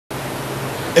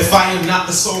If I am not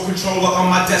the sole controller of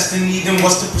my destiny, then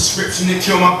what's the prescription to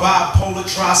cure my bipolar,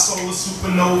 tri-solar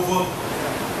supernova?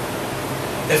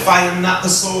 If I am not the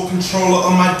sole controller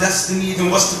of my destiny,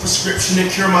 then what's the prescription to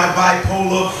cure my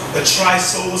bipolar, the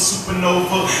tri-solar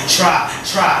supernova?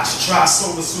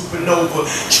 Tri-solar supernova,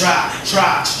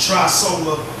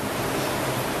 tri-solar.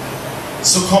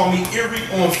 So call me Eerie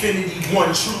or Infinity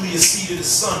One, truly a seed of the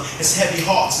sun. It's heavy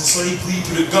hearts and so they bleed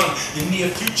through the gun. The near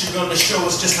future gonna show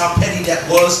us just how petty that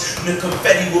was. And the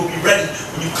confetti will be ready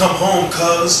when you come home,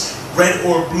 cuz red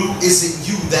or blue isn't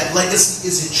you, that legacy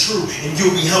isn't true, and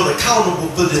you'll be held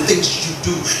accountable for the things that you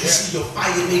do. You see, your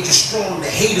fire made you strong, the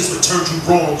haters would turn you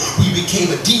wrong. We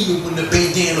became a demon when the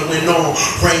bandana went on.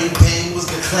 Rain Bang was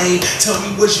the claim. Tell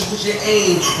me what's your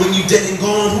aim? When you dead and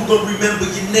gone, who gon' remember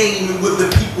your name? And will the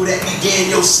people that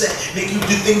began your set make you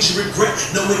do things you regret,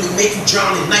 knowing it make you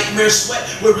drown in nightmare sweat?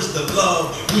 Where is the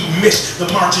love? We miss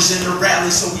the marches and the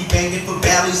rallies, so we banging for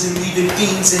valleys and leaving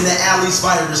fiends in the alleys.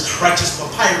 Virus, righteous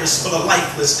papyrus for the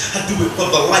lifeless. I do it for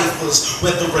the lifeless,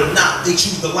 whether or not they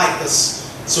choose to like us.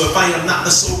 So if I am not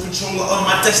the sole controller of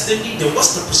my destiny, then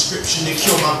what's the prescription to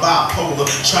cure my bipolar,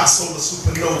 tri-solar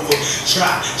supernova,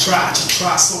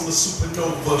 tri-solar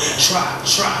supernova,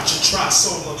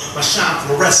 tri-solar, my shine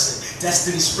fluorescent.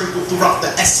 Destiny sprinkled throughout the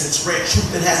essence. Red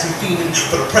truth that has me feeling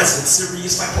for the present.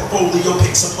 Serious like portfolio,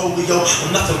 picks of polio.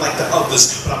 I'm nothing like the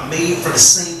others, but I'm made for the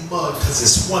same mud. Cause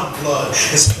it's one blood,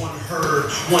 it's one herd,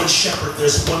 one shepherd,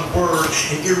 there's one word.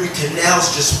 And Eerie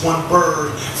Canal's just one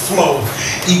bird. Flow,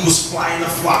 eagles fly in a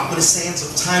flock when the sands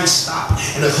of time stop.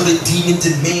 And a hooded demon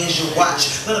demands your watch.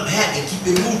 Let them have it, keep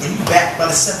it moving. You back by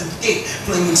the seventh gate.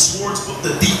 Flaming swords, but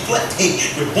the deflect hate.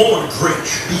 You're born great.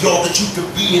 Be all that you could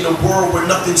be in a world where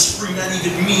nothing's free. Not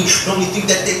even me. The only thing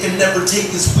that they can never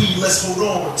take is we. Let's hold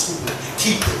on to it.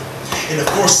 Keep it. In the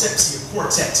forceps, your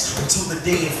cortex, until the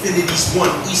day infinity's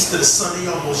won. East of the sun, they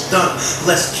almost done.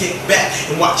 Let's kick back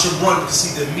and watch them run. Cause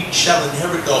see, the meek shall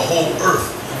inherit the whole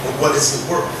earth. But what is it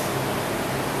worth?